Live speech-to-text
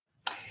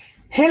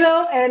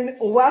Hello and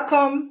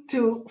welcome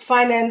to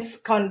Finance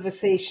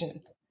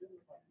Conversation.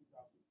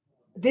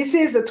 This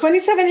is the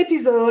 27th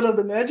episode of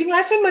the Merging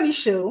Life and Money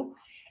Show,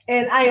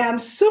 and I am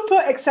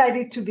super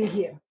excited to be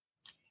here.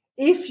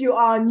 If you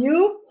are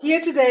new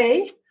here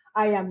today,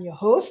 I am your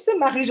host,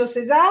 Marie-Jo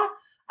César.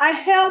 I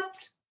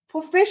helped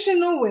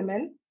professional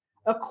women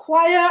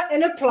acquire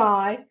and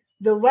apply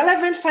the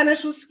relevant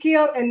financial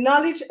skill and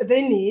knowledge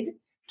they need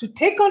to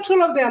take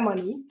control of their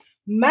money,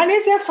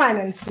 manage their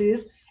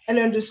finances, and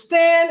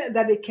understand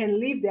that they can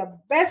live their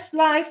best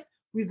life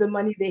with the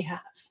money they have.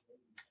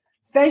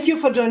 Thank you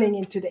for joining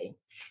in today.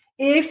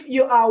 If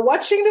you are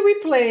watching the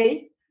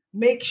replay,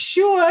 make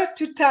sure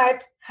to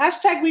type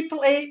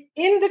 #replay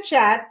in the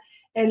chat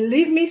and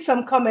leave me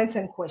some comments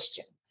and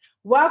questions.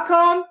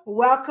 Welcome,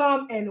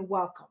 welcome, and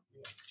welcome.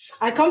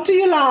 I come to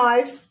you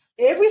live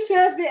every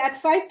Thursday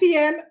at 5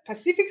 p.m.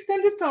 Pacific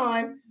Standard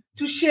Time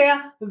to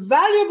share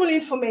valuable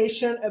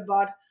information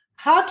about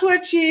how to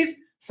achieve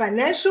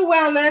financial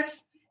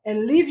wellness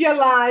and live your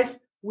life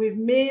with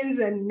means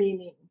and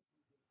meaning.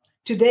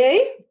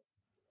 Today,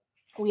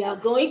 we are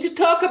going to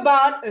talk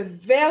about a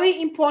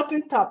very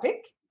important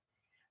topic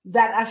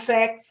that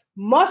affects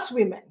most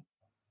women.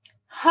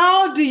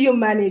 How do you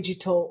manage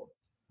it all?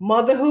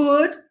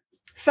 Motherhood,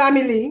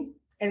 family,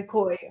 and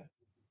career.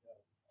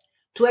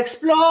 To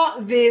explore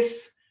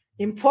this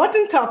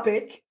important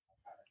topic,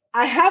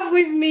 I have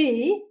with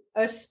me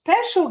a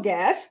special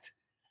guest,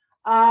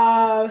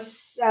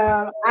 Annie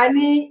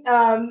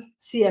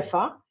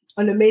CFA,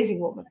 an amazing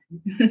woman.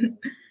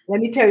 Let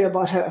me tell you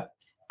about her.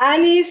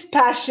 Annie's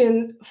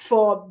passion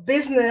for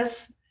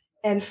business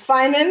and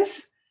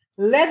finance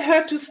led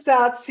her to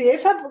start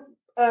CFA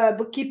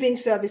bookkeeping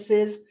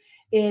services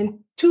in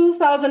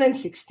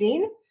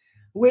 2016,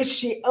 which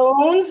she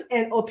owns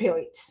and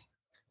operates.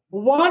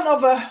 One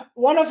of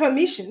her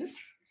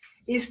missions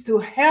is to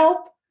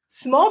help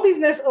small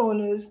business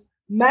owners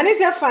manage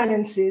their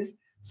finances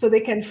so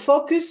they can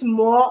focus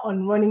more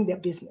on running their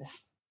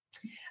business.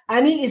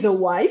 Annie is a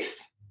wife.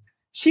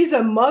 She's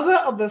a mother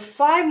of a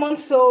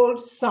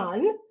 5-month-old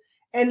son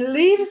and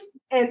lives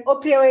and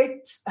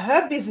operates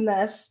her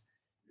business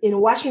in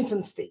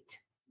Washington State.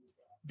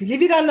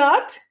 Believe it or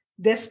not,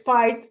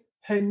 despite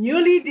her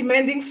newly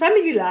demanding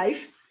family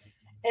life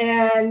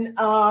and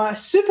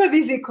super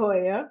busy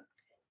career,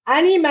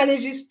 Annie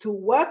manages to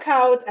work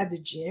out at the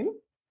gym,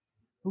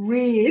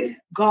 read,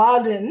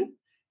 garden,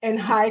 and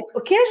hike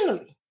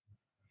occasionally.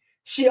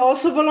 She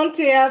also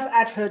volunteers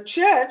at her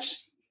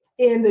church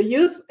in the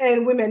youth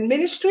and women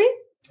ministry,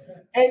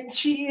 and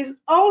she is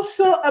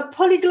also a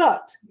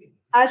polyglot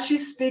as she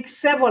speaks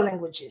several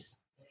languages,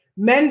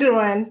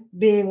 Mandarin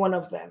being one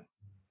of them.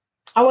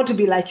 I want to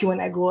be like you when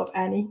I grow up,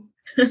 Annie.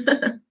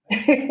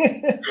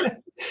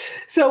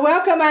 So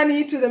welcome,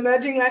 Annie, to the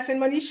Merging Life and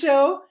Money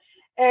Show,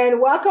 and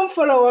welcome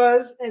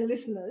followers and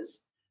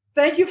listeners.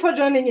 Thank you for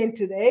joining in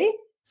today.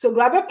 So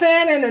grab a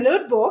pen and a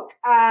notebook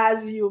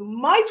as you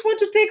might want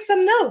to take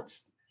some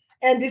notes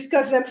and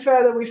discuss them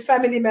further with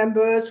family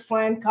members,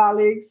 friends,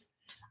 colleagues,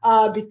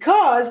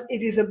 because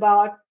it is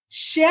about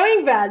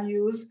sharing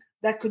values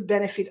that could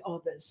benefit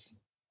others.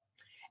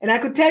 And I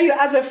could tell you,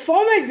 as a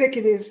former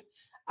executive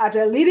at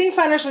a leading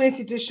financial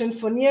institution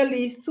for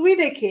nearly 3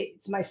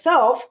 decades,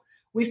 myself,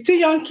 with 2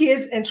 young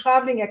kids and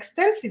traveling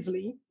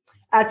extensively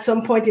at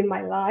some point in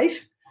my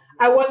life,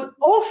 I was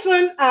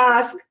often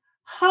asked,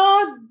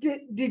 how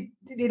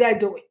did I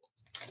do it?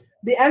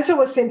 The answer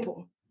was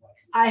simple.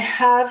 I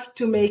have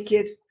to make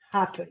it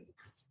happen.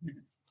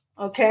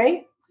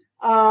 Okay?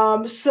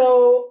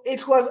 So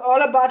it was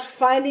all about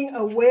finding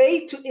a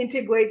way to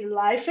integrate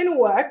life and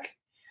work,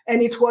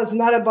 and it was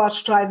not about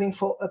striving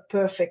for a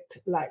perfect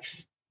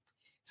life.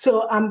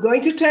 So I'm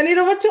going to turn it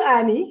over to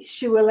Annie.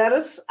 She will let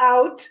us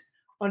out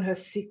on her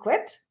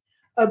secret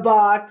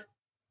about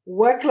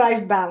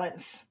work-life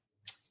balance.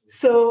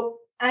 So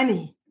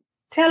Annie,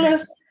 tell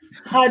us,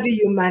 how do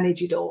you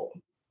manage it all?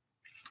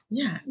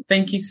 Yeah,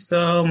 thank you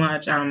so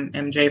much,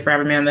 MJ, for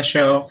having me on the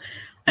show.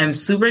 I'm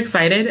super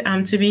excited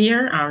to be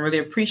here. I really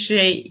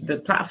appreciate the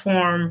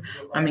platform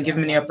and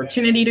giving me the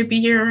opportunity to be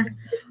here.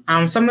 So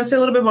I'm going to say a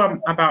little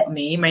bit about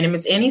me. My name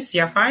is Annie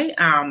CFI.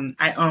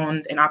 I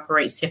own and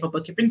operate CFA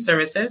Bookkeeping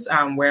Services,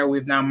 where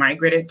we've now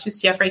migrated to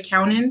CFA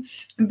Accounting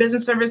and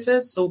Business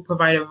Services. So we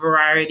provide a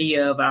variety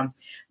of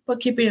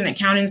bookkeeping and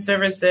accounting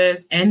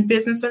services and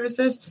business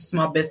services to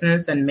small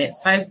business and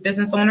mid-sized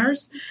business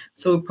owners.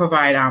 So we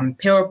provide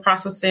payroll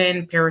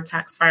processing, payroll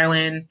tax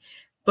filing,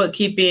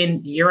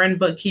 bookkeeping, year-end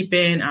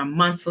bookkeeping,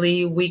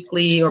 monthly,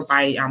 weekly, or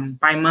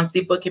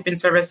bi-monthly bookkeeping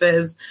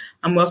services.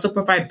 We also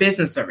provide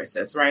business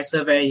services, right?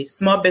 So if a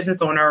small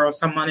business owner or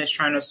someone is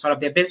trying to start up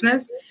their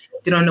business,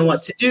 they don't know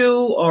what to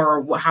do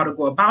or how to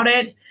go about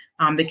it,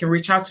 they can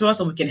reach out to us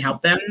and we can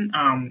help them,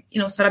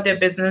 set up their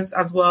business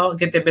as well,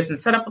 get their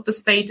business set up with the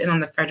state and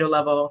on the federal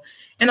level,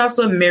 and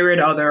also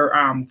myriad other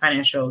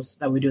financials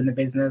that we do in the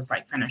business,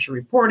 like financial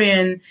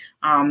reporting,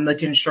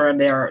 making sure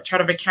their chart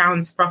of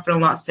accounts, profit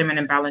and loss statement,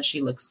 and balance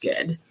sheet looks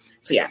good.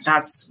 So yeah,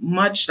 that's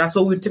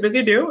what we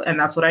typically do. And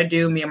that's what I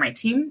do, me and my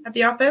team at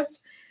the office.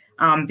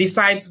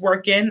 Besides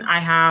working, I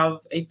have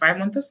a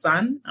 5-month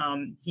son.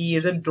 He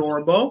is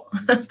adorable.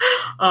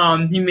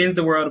 He means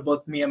the world to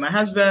both me and my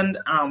husband.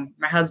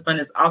 My husband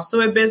is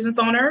also a business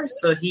owner.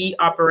 So he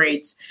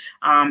operates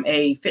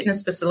a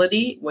fitness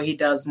facility where he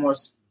does more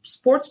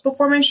sports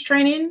performance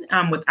training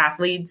with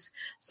athletes.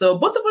 So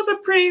both of us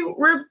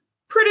we're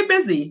pretty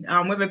busy.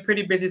 We have a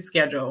pretty busy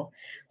schedule.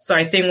 So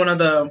I think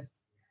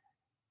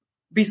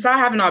besides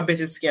having our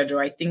busy schedule,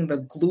 I think the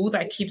glue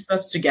that keeps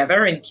us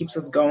together and keeps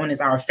us going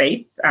is our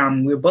faith.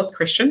 We're both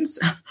Christians.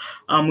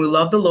 We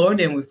love the Lord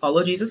and we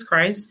follow Jesus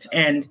Christ.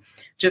 And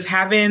just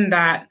having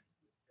that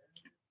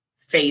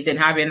faith and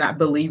having that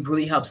belief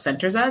really helps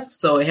centers us.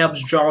 So it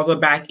helps draw us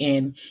back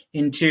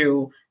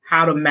into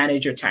how to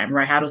manage your time,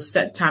 right? How to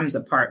set times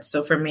apart.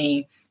 So for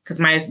me, because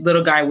my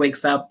little guy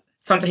wakes up,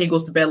 sometimes he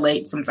goes to bed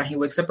late, sometimes he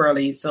wakes up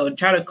early. So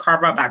try to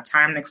carve out that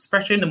time,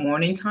 especially in the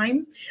morning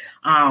time.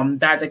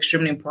 That's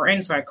extremely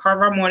important. So I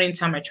carve out morning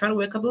time. I try to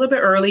wake up a little bit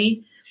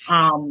early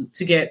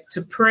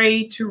to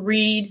pray, to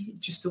read,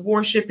 just to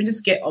worship, and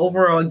just get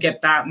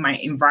that my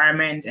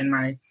environment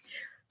and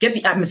get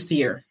the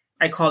atmosphere.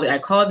 I call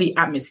it the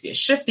atmosphere,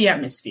 shift the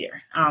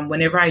atmosphere.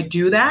 Whenever I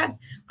do that,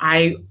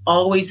 I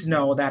always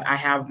know that I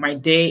have my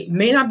day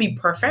may not be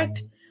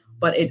perfect,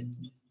 but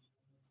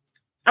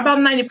about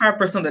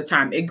 95% of the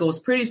time, it goes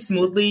pretty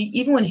smoothly.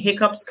 Even when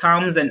hiccups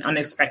comes and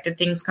unexpected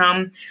things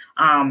come,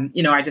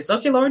 I just,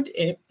 okay, Lord,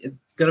 it's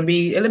going to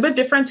be a little bit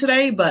different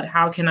today, but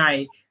how can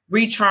I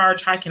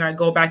recharge? How can I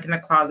go back in the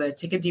closet,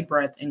 take a deep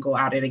breath and go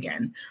at it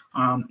again?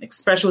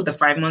 Especially with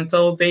the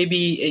 5-month-old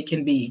baby, it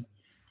can be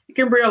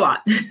a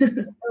lot.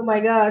 Oh my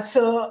God.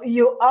 So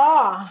you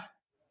are,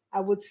 I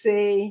would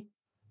say,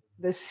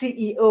 the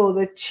CEO,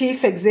 the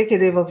chief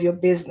executive of your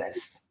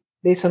business,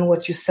 based on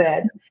what you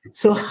said.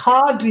 So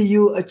how do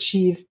you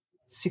achieve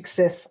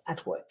success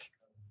at work?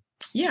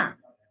 Yeah.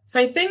 So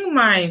I think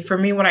for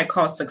me, what I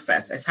call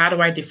success is how do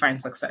I define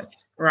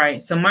success,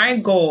 right? So my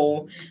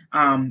goal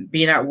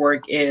being at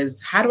work is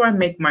how do I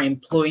make my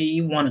employee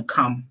want to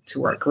come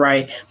to work,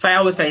 right? So I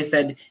always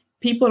said,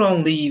 people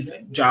don't leave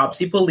jobs.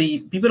 People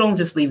don't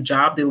just leave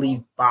jobs, they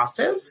leave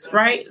bosses,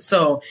 right?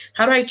 So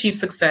how do I achieve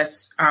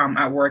success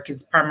at work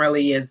is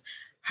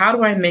how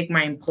do I make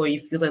my employee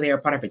feel like they are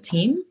part of a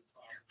team?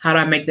 How do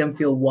I make them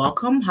feel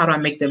welcome? How do I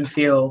make them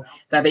feel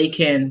that they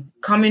can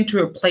come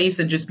into a place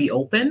and just be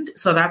opened?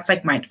 So that's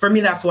for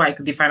me, that's why I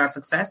could define our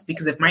success.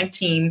 Because if my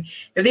team,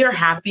 if they are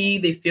happy,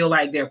 they feel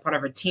like they're part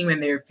of a team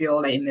and they feel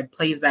like in their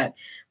place that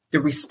the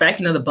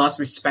respect, the boss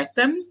respect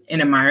them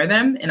and admire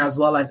them and as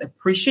well as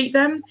appreciate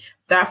them,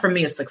 that for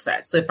me is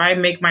success. So if I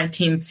make my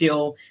team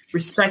feel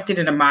respected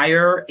and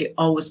admire, it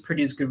always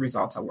produces good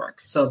results at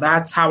work. So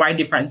that's how I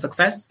define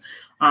success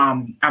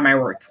at my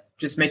work.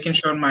 Just making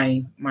sure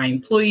my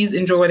employees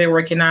enjoy where they're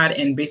working at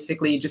and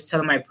basically just tell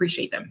them I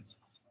appreciate them.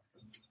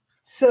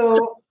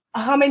 So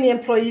how many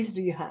employees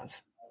do you have?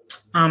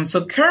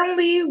 So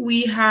currently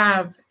we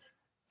have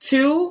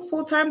 2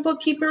 full-time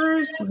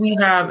bookkeepers. We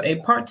have a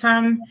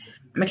part-time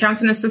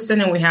accounting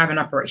assistant and we have an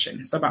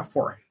operation. So about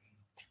 4.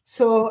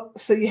 So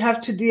you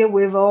have to deal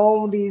with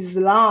all these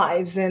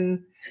lives.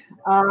 And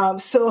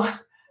so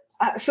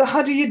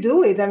how do you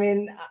do it? I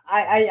mean,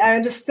 I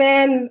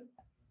understand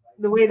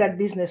the way that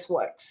business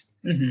works.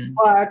 Mm-hmm.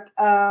 But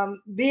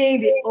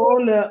being the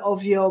owner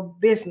of your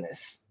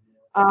business,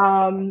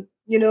 tell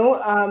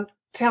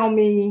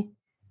me,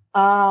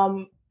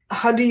 how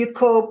do you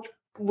cope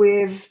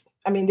with,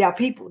 they are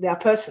people, they are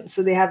persons,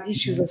 so they have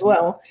issues as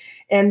well,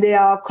 and they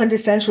are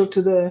quintessential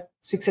to the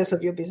success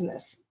of your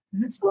business.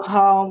 Mm-hmm. So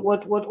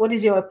what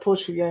is your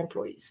approach with your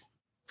employees?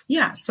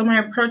 Yeah, so my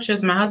approach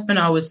is, my husband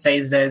always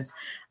says this,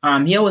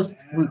 my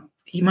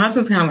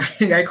husband's kind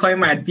of like, I call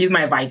him he's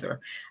my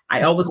advisor.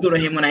 I always go to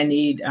him when I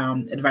need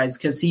advice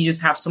because he just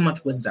has so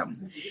much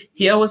wisdom.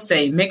 He always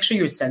say, make sure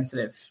you're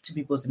sensitive to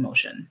people's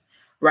emotion,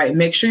 right?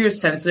 Make sure you're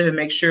sensitive and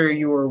make sure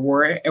you're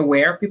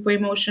aware of people's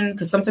emotion,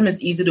 because sometimes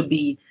it's easy to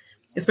be,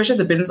 especially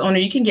as a business owner,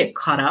 you can get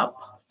caught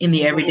up in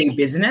the everyday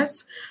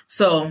business.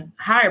 So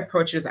how I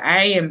approach it is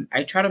I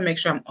try to make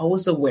sure I'm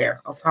always aware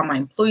of how my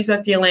employees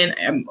are feeling.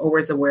 I'm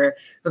always aware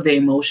of their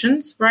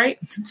emotions, right?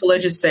 So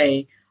let's just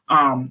say,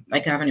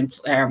 like I have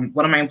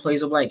one of my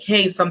employees will be like,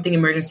 hey, something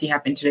emergency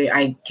happened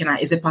today.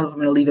 Is it possible for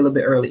me to leave a little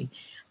bit early?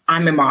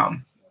 I'm a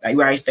mom.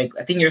 I think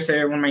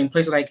yesterday one of my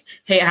employees were like,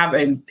 hey, I have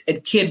a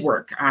kid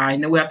work. I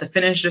know we have to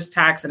finish this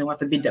tax and we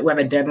have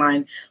a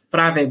deadline, but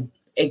I have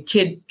a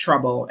kid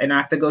trouble and I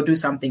have to go do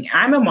something.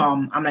 I'm a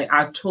mom. I'm like,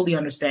 I totally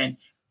understand.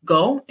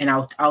 Go and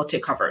I'll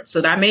take cover.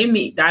 So that may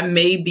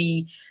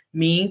be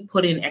me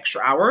putting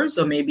extra hours,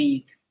 or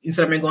maybe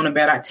instead of me going to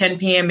bed at 10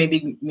 p.m.,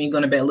 maybe me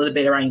going to bed a little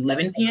bit around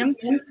 11 p.m.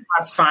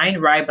 That's fine,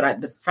 right?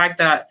 But the fact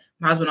that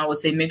my husband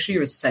always say, make sure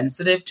you're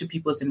sensitive to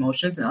people's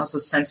emotions and also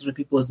sensitive to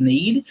people's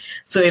need.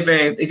 So if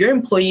your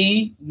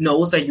employee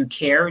knows that you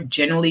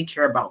genuinely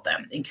care about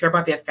them and care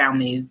about their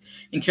families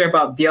and care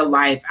about their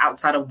life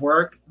outside of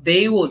work,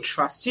 they will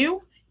trust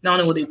you. Not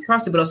only will they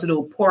trust you, but also they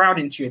will pour out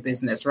into your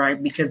business,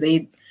 right? Because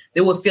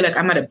they will feel like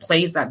I'm at a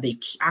place that they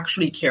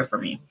actually care for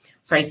me.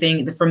 So I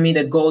think that for me,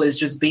 the goal is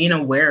just being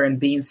aware and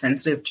being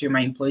sensitive to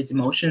my employees'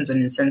 emotions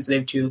and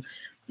sensitive to,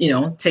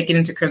 taking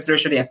into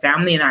consideration their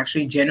family and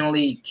actually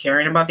genuinely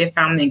caring about their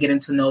family and getting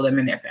to know them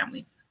and their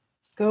family.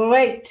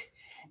 Great.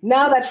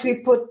 Now that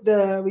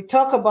we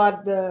talk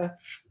about the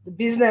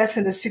business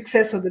and the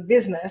success of the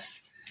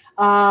business,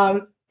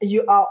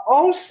 you are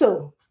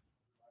also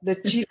the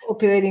chief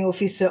operating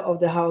officer of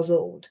the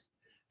household.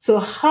 So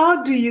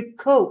how do you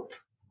cope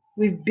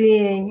with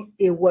being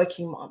a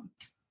working mom?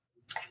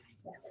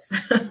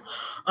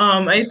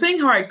 I think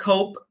how I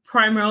cope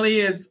primarily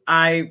is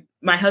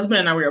my husband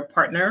and I were a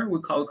partner.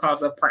 We call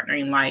ourselves a partner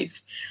in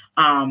life.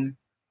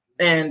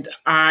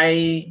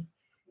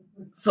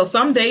 So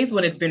some days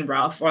when it's been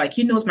rough, or like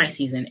he knows my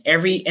season,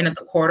 every end of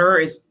the quarter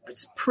it's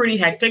pretty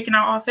hectic in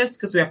our office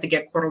because we have to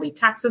get quarterly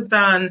taxes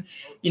done.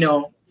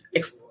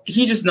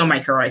 He just know my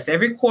career. So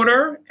every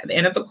quarter, at the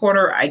end of the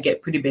quarter, I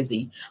get pretty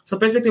busy. So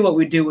basically what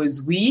we do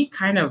is we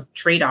kind of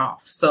trade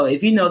off. So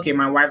if okay,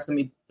 my wife's going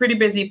to be pretty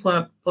busy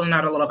pulling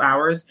out a lot of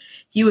hours,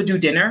 he would do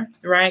dinner,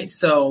 right?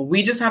 So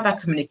we just have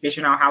that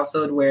communication in our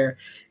household where,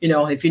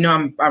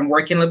 if I'm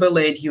working a little bit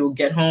late, he will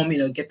get home,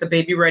 get the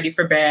baby ready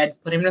for bed,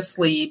 put him to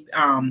sleep,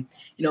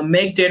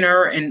 make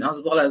dinner, and as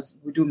well as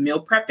we do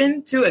meal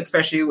prepping too,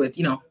 especially with,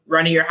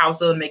 running your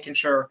household, making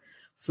sure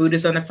food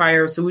is on the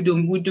fire. So we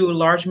do a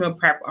large meal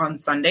prep on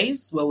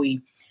Sundays where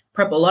we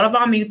prep a lot of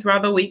our meal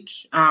throughout the week.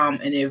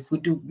 And if we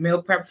do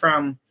meal prep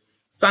from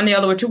Sunday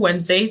all the way to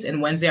Wednesdays, and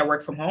Wednesday I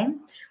work from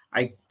home,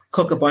 I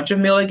cook a bunch of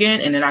meal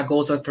again, and then I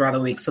go throughout the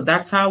week. So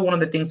that's how one of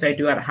the things I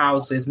do at the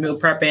house is meal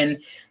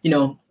prepping.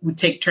 We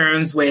take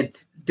turns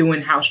with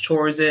doing house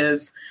chores.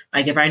 Is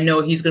like if I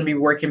know he's going to be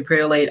working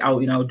pretty late,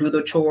 I'll do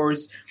the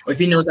chores. Or if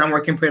he knows I'm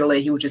working pretty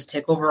late, he would just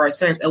take over. I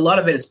said a lot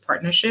of it is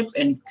partnership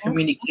and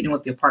communicating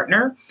with your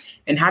partner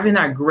and having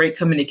that great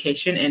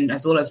communication and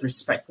as well as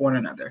respect for one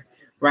another.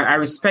 Right, I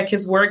respect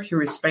his work. He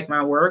respect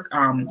my work.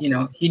 We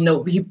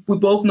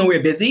both know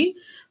we're busy,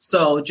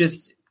 so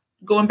just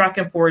going back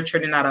and forth,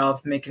 trading that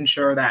off, making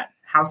sure that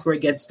housework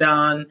gets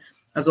done,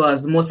 as well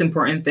as the most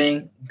important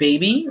thing,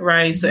 baby,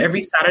 right? So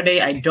every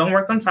Saturday, I don't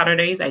work on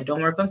Saturdays. I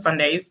don't work on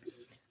Sundays.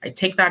 I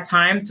take that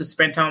time to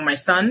spend time with my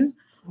son.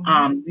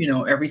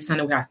 Every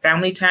Sunday we have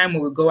family time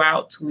where we go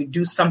out, we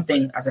do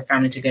something as a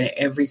family together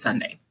every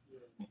Sunday.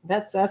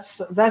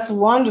 That's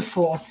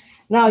wonderful.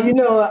 Now,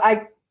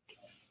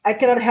 I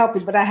cannot help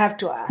it, but I have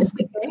to ask,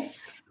 okay?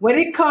 When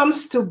it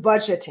comes to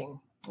budgeting,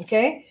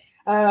 okay,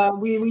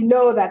 we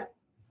know that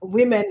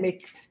women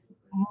make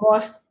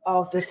most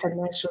of the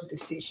financial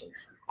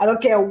decisions. I don't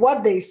care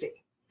what they say.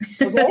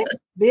 Okay?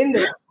 Been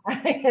there.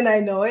 And I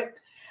know it.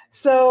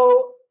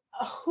 So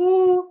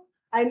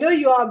I know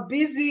you are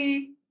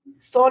busy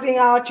sorting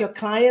out your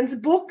clients'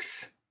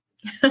 books,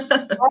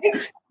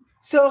 right?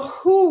 So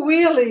who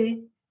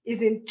really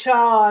is in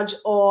charge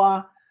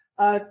or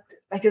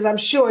because I'm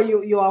sure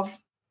you are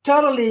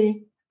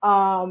totally,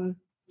 I'm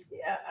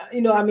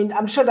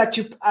sure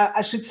that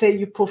I should say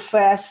you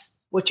profess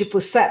what you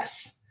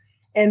possess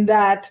and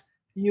that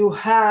you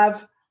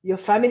have your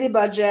family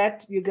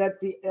budget, you got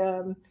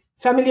the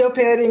family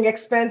operating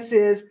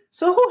expenses.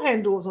 So who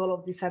handles all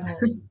of this at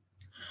home?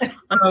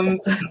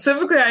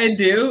 Typically I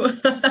do.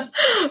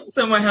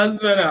 So my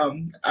husband,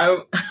 I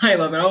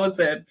love it. I always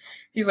said,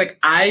 he's like,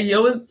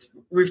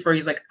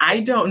 he's like,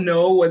 I don't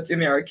know what's in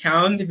their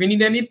account. If you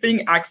need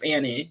anything, ask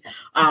Annie.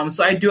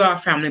 So I do our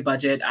family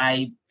budget.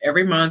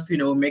 Every month,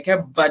 make a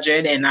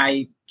budget and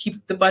I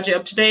keep the budget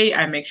up to date.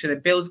 I make sure the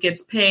bills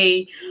gets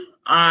paid.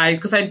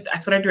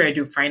 That's what I do. I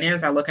do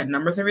finance. I look at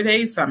numbers every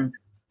day. So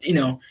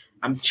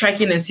I'm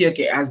checking and see,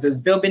 okay, has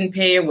this bill been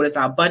paid? What is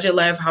our budget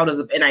left? How does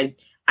it, and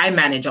I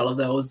manage all of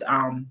those.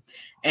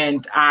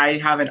 And I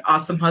have an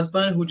awesome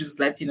husband who just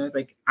lets it's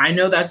like, I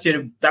know that's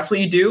what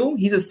you do.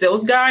 He's a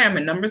sales guy. I'm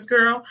a numbers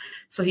girl.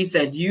 So he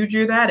said, you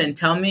do that and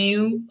tell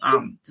me,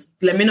 just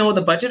let me know what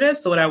the budget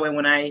is. So that way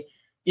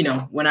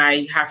when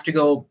I have to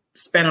go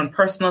spend on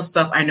personal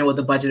stuff, I know what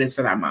the budget is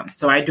for that month.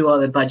 So I do all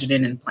the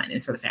budgeting and planning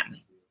for the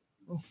family.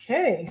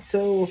 Okay.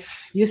 So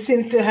you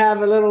seem to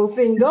have a little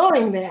thing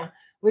going there,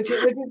 which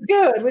is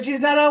good, which is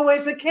not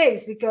always the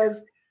case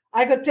because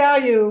I could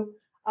tell you,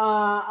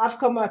 I've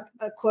come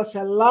across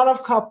a lot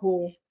of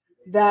couples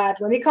that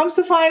when it comes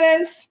to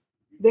finance,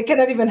 they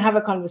cannot even have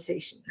a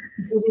conversation.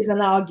 It is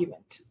an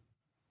argument.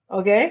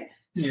 Okay.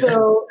 Yeah.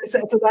 So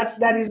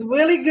that is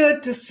really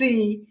good to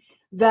see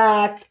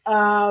that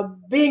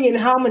being in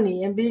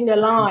harmony and being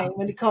aligned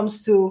when it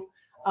comes to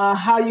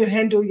how you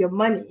handle your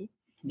money,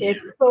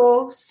 it's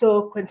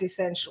so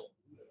quintessential.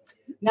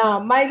 Now,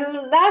 my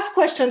last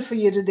question for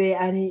you today,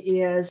 Annie,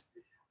 is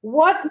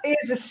what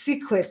is the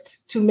secret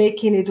to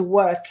making it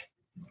work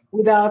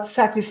without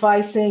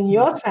sacrificing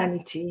your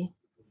sanity,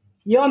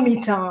 your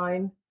me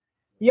time,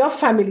 your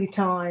family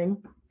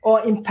time,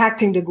 or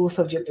impacting the growth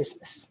of your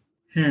business?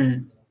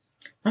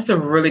 That's a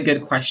really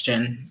good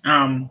question.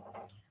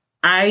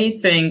 I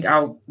think I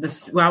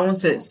won't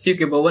say it's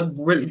secret, but what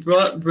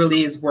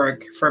really is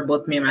work for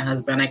both me and my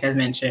husband, like I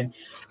mentioned,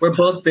 we're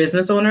both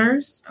business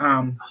owners.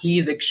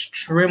 He's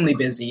extremely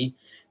busy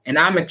and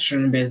I'm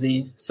extremely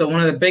busy. So one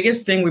of the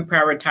biggest thing we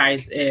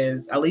prioritize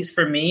is, at least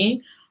for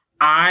me,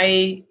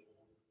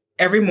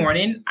 every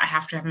morning I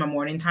have to have my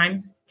morning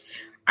time.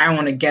 I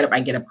want to get up.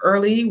 I get up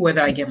early,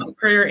 whether I get my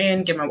prayer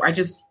in, I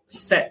just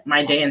set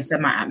my day and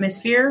set my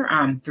atmosphere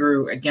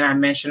through, again, I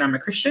mentioned I'm a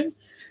Christian,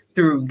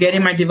 through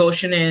getting my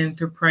devotion in,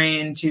 through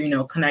praying,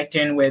 to,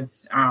 connecting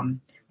with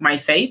my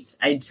faith.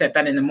 I set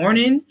that in the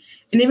morning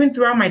and even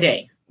throughout my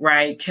day,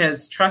 right?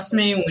 Because trust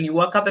me, when you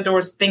walk out the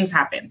doors, things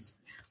happen.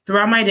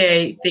 Throughout my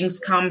day, things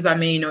comes.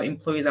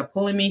 Employees are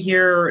pulling me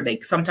here.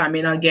 Like sometimes I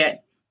may not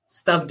get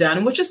stuff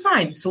done, which is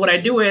fine. So what I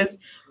do is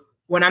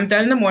when I'm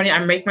done in the morning, I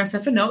make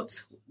myself a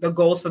note, the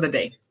goals for the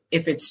day.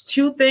 If it's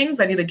 2 things,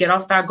 I need to get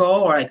off that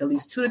goal, or like at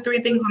least 2 to 3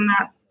 things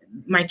on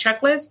my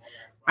checklist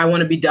I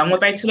want to be done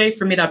with by today.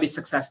 For me, that'll be a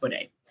successful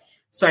day.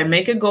 So I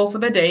make a goal for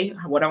the day,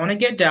 what I want to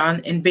get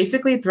done. And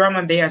basically throughout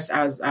my day,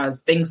 as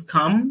things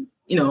come,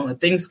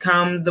 things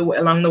come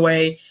along the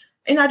way,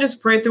 and I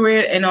just pray through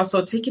it. And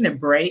also taking a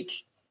break.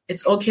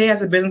 It's okay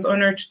as a business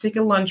owner to take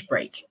a lunch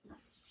break.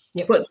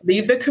 Yep. But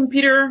leave the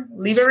computer,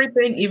 leave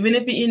everything, even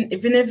if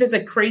it's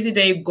a crazy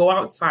day, go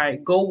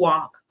outside, go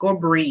walk, go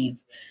breathe,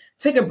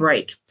 take a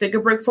break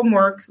from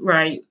work,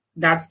 right?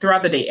 That's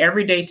throughout the day,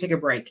 every day, take a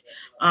break.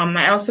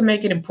 I also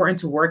make it important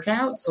to work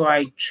out. So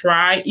I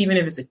try, even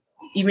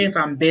if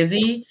I'm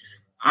busy,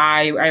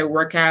 I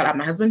work out at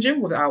my husband's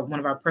gym with one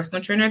of our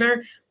personal trainer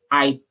there.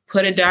 I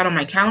put it down on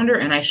my calendar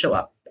and I show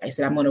up. I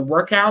said, I'm going to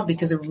work out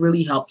because it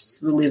really helps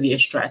relieve your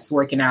stress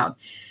working out.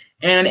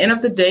 And at the end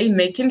of the day,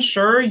 making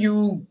sure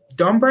you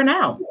don't burn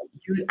out.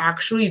 You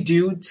actually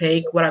do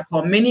take what I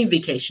call mini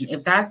vacation.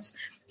 If that's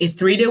a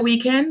 3-day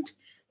weekend,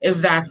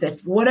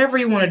 if whatever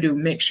you want to do,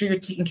 make sure you're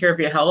taking care of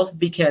your health,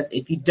 because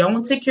if you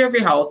don't take care of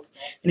your health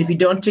and if you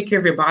don't take care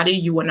of your body,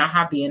 you will not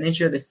have the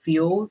energy or the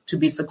fuel to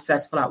be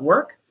successful at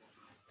work,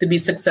 to be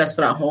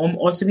successful at home,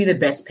 or to be the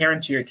best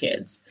parent to your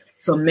kids.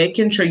 So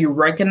making sure you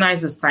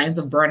recognize the signs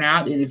of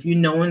burnout. And if you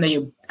know that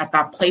you're at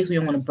that place where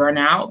you want to burn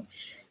out,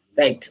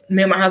 like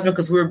me and my husband,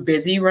 because we're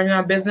busy running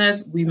our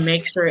business, we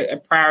make sure a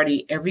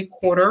priority every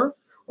quarter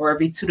or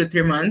every 2 to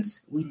 3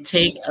 months, we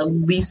take at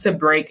least a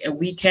break, a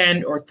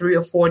weekend or 3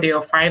 or 4 days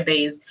or 5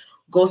 days,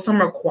 go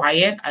somewhere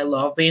quiet. I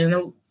love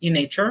being in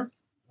nature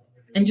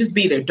and just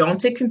be there.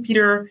 Don't take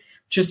computer,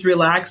 just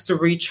relax to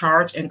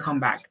recharge and come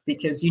back,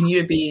 because you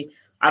need to be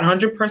at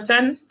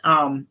 100%,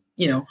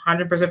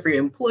 100% for your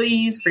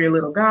employees, for your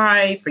little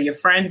guy, for your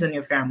friends and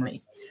your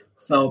family.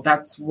 So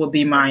that's will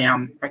be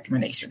my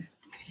recommendation.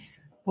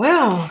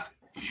 Well,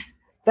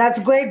 that's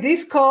great.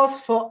 This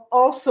calls for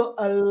also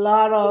a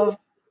lot of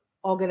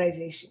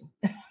organization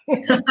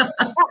and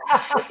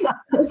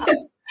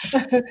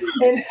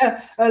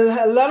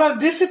a lot of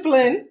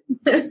discipline,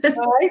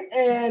 right?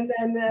 And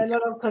a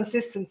lot of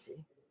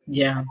consistency.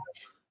 Yeah.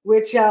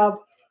 Which are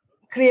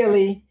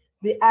clearly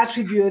the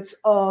attributes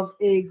of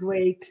a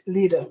great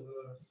leader.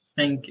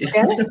 Thank you.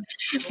 Okay?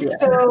 Yeah.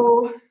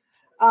 So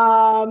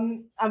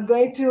I'm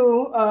going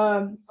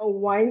to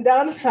wind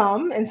down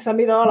some and sum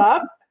it all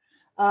up.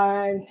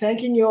 And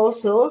thanking you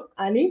also,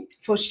 Annie,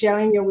 for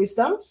sharing your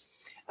wisdom.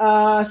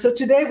 So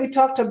today we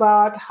talked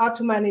about how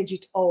to manage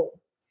it all.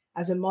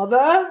 As a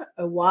mother,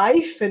 a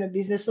wife, and a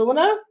business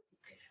owner,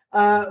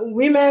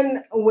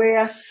 women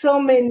wear so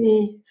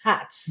many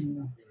hats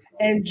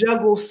and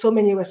juggle so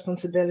many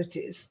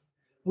responsibilities.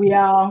 We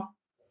are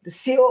the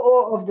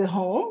COO of the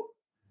home.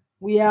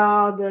 We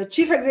are the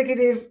chief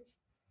executive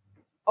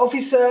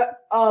officer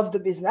of the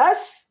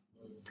business.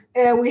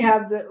 And we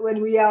are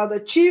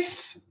the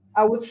chief,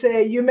 I would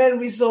say, human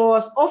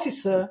resource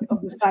officer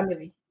of the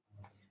family.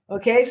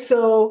 Okay,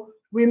 so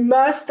we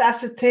must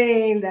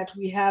ascertain that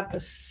we have a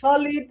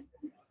solid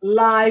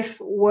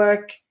life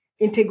work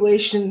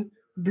integration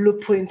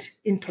blueprint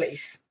in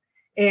place.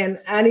 And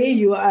Annie,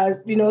 you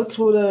are,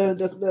 through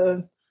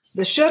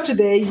the show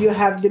today, you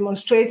have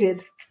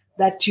demonstrated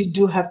that you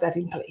do have that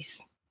in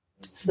place.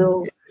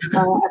 So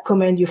I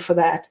commend you for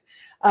that.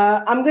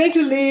 I'm going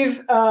to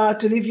leave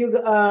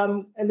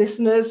you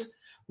listeners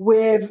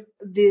with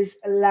these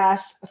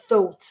last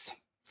thoughts.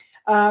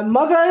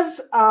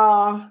 Mothers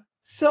are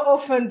so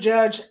often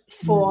judged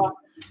for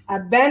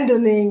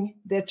abandoning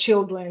their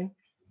children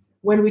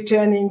when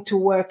returning to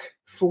work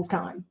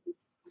full-time,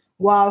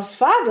 whilst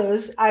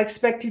fathers are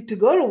expected to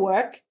go to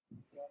work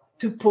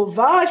to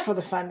provide for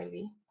the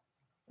family.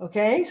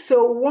 Okay,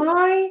 so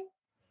why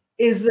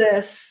is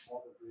this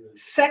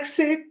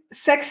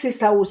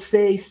sexist, I would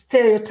say,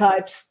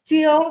 stereotype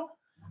still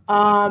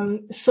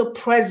so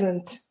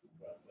present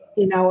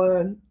in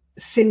our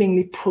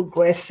seemingly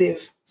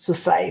progressive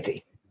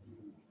society?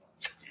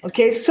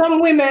 Okay,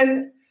 some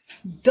women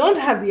don't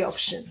have the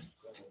option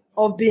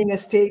of being a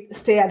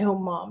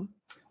stay-at-home mom,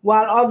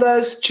 while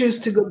others choose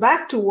to go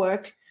back to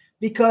work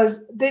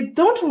because they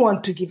don't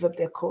want to give up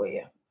their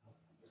career.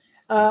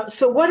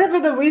 So whatever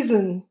the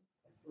reason,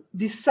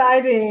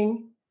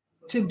 deciding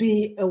to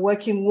be a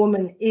working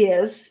woman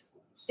is,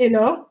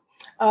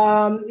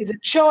 It's a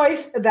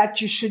choice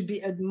that you should be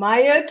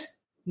admired,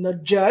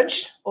 not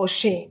judged or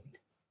shamed.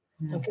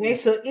 Okay,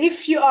 so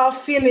if you are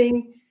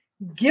feeling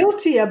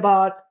guilty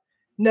about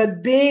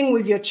not being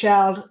with your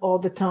child all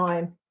the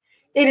time,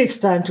 it is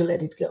time to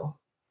let it go.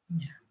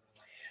 Yeah.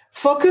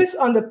 Focus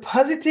on the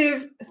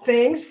positive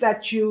things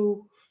that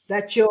your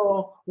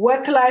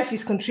work life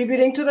is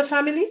contributing to the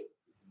family.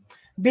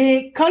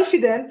 Be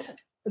confident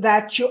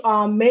that you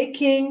are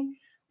making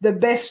the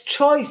best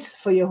choice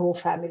for your whole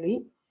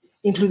family,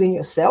 including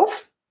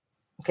yourself.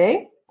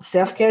 Okay,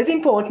 self-care is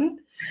important.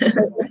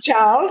 Your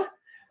child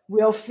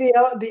will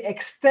feel the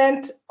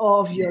extent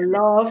of your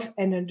love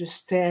and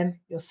understand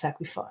your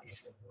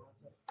sacrifice.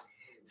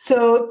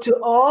 So to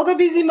all the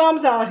busy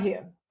moms out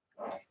here,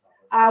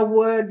 I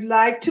would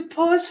like to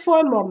pause for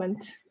a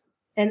moment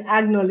and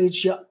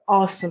acknowledge your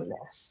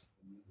awesomeness.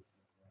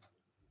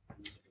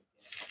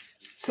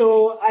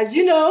 So as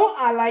you know,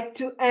 I like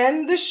to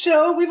end the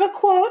show with a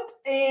quote.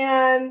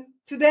 And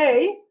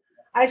today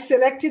I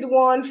selected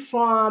one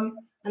from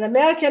an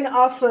American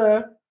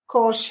author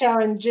called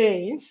Sharon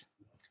James.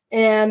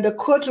 And the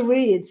quote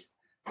reads,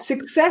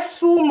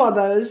 "Successful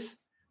mothers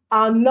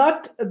are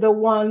not the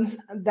ones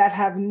that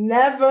have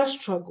never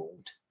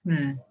struggled.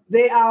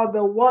 They are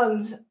the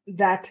ones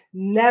that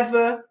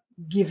never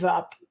give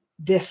up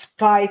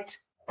despite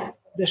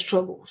the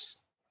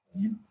struggles."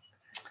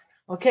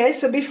 Okay,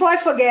 so before I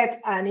forget,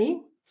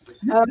 Annie,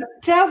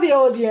 tell the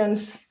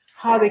audience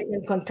how they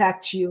can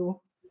contact you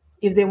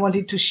if they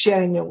wanted to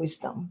share in your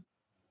wisdom.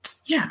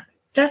 Yeah,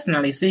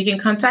 definitely. So you can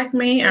contact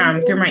me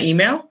through my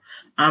email,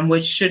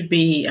 which should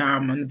be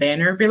on the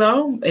banner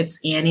below. It's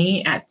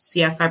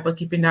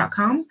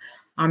Annie@cfibookkeeping.com.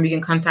 You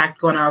can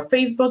go on our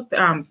Facebook,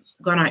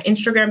 go on our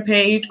Instagram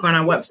page, go on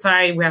our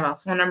website. We have our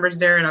phone numbers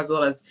there, and as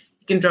well as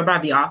you can drop by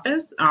the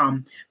office.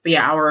 But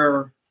yeah,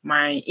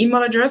 my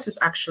email address is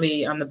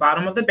actually on the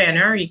bottom of the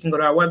banner. You can go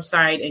to our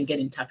website and get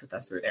in touch with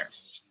us through there.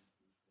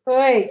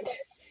 Great.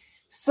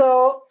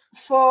 So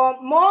for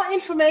more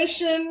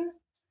information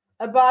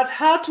about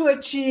how to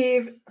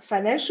achieve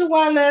financial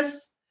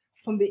wellness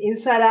from the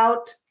inside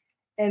out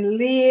and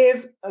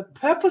live a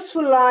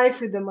purposeful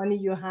life with the money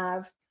you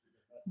have,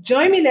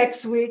 join me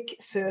next week,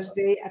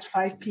 Thursday at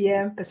 5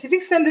 p.m.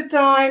 Pacific Standard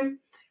Time,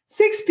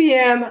 6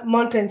 p.m.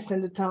 Mountain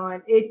Standard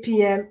Time, 8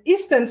 p.m.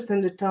 Eastern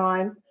Standard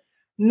Time,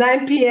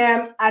 9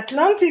 p.m.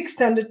 Atlantic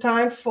Standard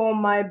Time for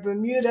my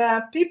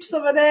Bermuda peeps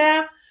over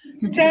there,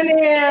 10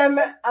 a.m.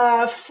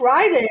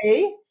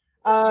 Friday,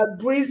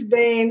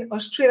 Brisbane,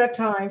 Australia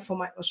time for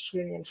my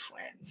Australian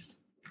friends.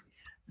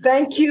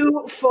 Thank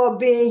you for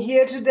being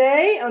here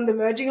today on the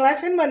Merging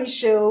Life and Money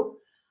Show.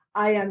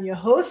 I am your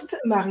host,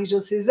 Marie-Jo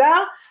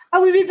César. I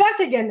will be back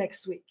again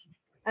next week.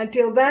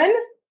 Until then,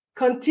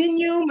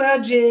 continue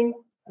merging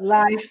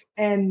life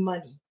and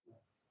money.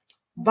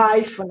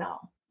 Bye for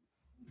now.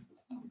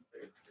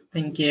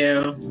 Thank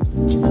you.